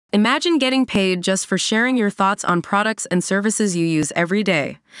Imagine getting paid just for sharing your thoughts on products and services you use every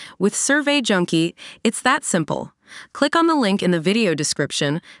day. With Survey Junkie, it's that simple. Click on the link in the video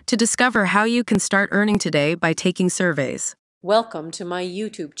description to discover how you can start earning today by taking surveys. Welcome to my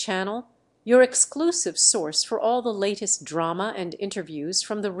YouTube channel, your exclusive source for all the latest drama and interviews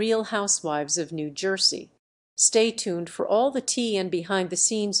from the Real Housewives of New Jersey. Stay tuned for all the tea and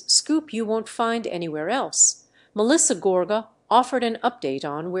behind-the-scenes scoop you won't find anywhere else. Melissa Gorga offered an update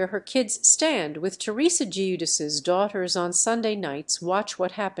on where her kids stand with Teresa Giudice's daughters on Sunday night's Watch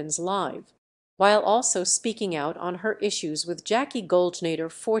What Happens Live, while also speaking out on her issues with Jackie Goldschneider,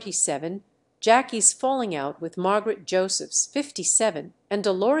 47, Jackie's falling out with Margaret Josephs, 57, and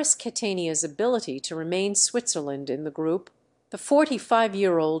Dolores Catania's ability to remain Switzerland in the group. The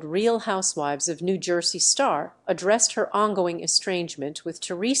 45-year-old Real Housewives of New Jersey star addressed her ongoing estrangement with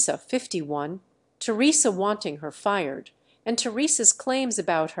Teresa, 51, Teresa wanting her fired, and Teresa's claims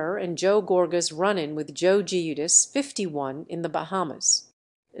about her and Joe Gorga's run-in with Joe Giudice, 51, in the Bahamas.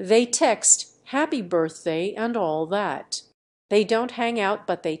 They text, "Happy birthday," and all that. They don't hang out,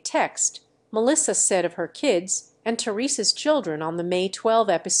 but they text, Melissa said of her kids and Teresa's children on the May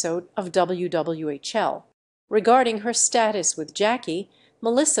 12 episode of WWHL. Regarding her status with Jackie,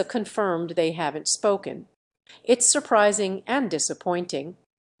 Melissa confirmed they haven't spoken. "It's surprising and disappointing.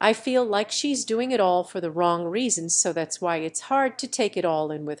 I feel like she's doing it all for the wrong reasons, so that's why it's hard to take it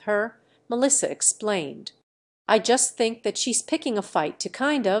all in with her," Melissa explained. "I just think that she's picking a fight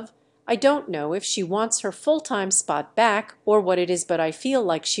to I don't know if she wants her full-time spot back or what it is, but I feel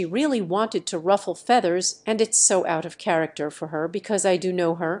like she really wanted to ruffle feathers, and it's so out of character for her because I do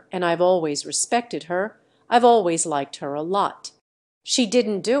know her and I've always respected her. I've always liked her a lot. She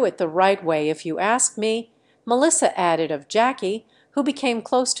didn't do it the right way if you ask me," Melissa added of Jackie, who became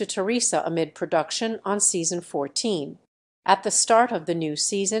close to Teresa amid production on season 14. At the start of the new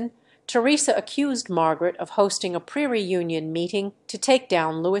season, Teresa accused Margaret of hosting a pre-reunion meeting to take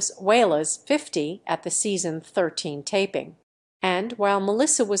down Luis Whala's 50 at the season 13 taping. And while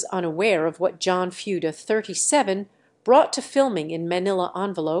Melissa was unaware of what John Feuda, 37, brought to filming in manila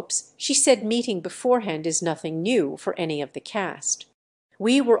envelopes, she said meeting beforehand is nothing new for any of the cast.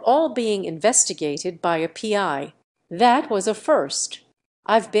 "We were all being investigated by a PI. That was a first.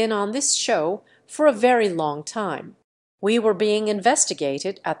 I've been on this show for a very long time. We were being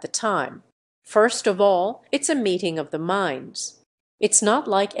investigated at the time. First of all, it's a meeting of the minds. It's not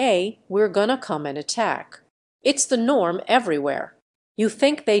like, we're gonna come and attack. It's the norm everywhere. You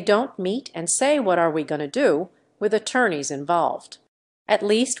think they don't meet and say what are we gonna do, with attorneys involved. At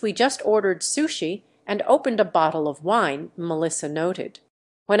least we just ordered sushi and opened a bottle of wine," Melissa noted.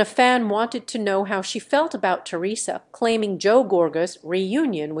 When a fan wanted to know how she felt about Teresa claiming Joe Gorga's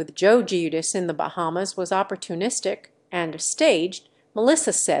reunion with Joe Giudice in the Bahamas was opportunistic and staged,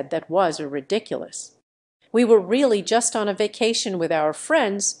 Melissa said that was ridiculous. "We were really just on a vacation with our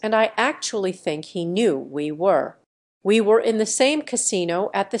friends, and I actually think he knew we were. We were in the same casino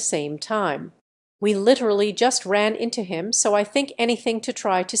at the same time. We literally just ran into him, so I think anything to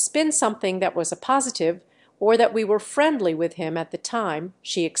try to spin something that was a positive or that we were friendly with him at the time,"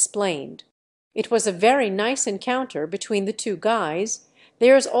 she explained. "It was a very nice encounter between the two guys.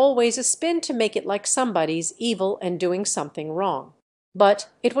 There's always a spin to make it like somebody's evil and doing something wrong. But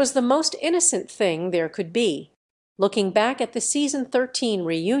it was the most innocent thing there could be." Looking back at the season 13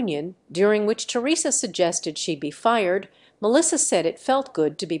 reunion, during which Teresa suggested she be fired, Melissa said it felt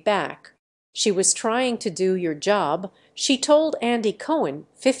good to be back. "She was trying to do your job," she told Andy Cohen,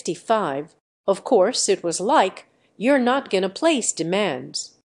 55. "Of course, it was like, you're not gonna place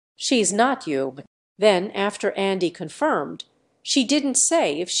demands. She's not you." Then, after Andy confirmed, "She didn't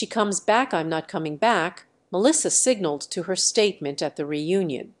say if she comes back I'm not coming back," Melissa signaled to her statement at the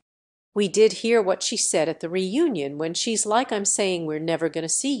reunion. "We did hear what she said at the reunion when she's like I'm saying we're never gonna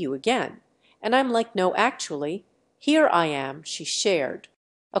see you again. And I'm like no actually, here I am," she shared.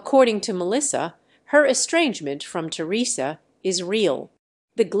 According to Melissa, her estrangement from Teresa is real.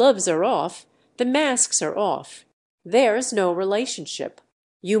 The gloves are off. The masks are off. There's no relationship.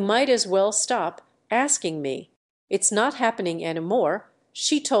 You might as well stop asking me. It's not happening anymore,"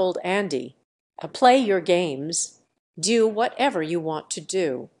 she told Andy. "Play your games. Do whatever you want to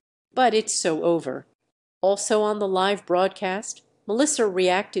do. But it's so over." Also on the live broadcast, Melissa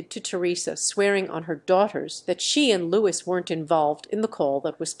reacted to Teresa swearing on her daughters that she and Luis weren't involved in the call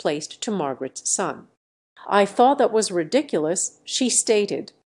that was placed to Margaret's son. "I thought that was ridiculous," she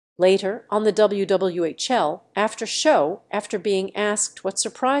stated. Later, on the WWHL after being asked what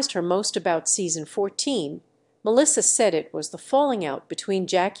surprised her most about season 14, Melissa said it was the falling out between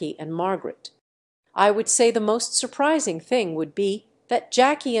Jackie and Margaret. "I would say the most surprising thing would be That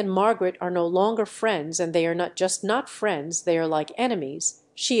Jackie and Margaret are no longer friends, and they are not just not friends, they are like enemies,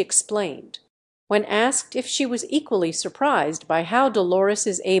 she explained. When asked if she was equally surprised by how Dolores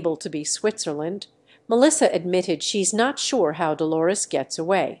is able to be Switzerland, Melissa admitted she's not sure how Dolores gets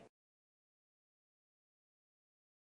away.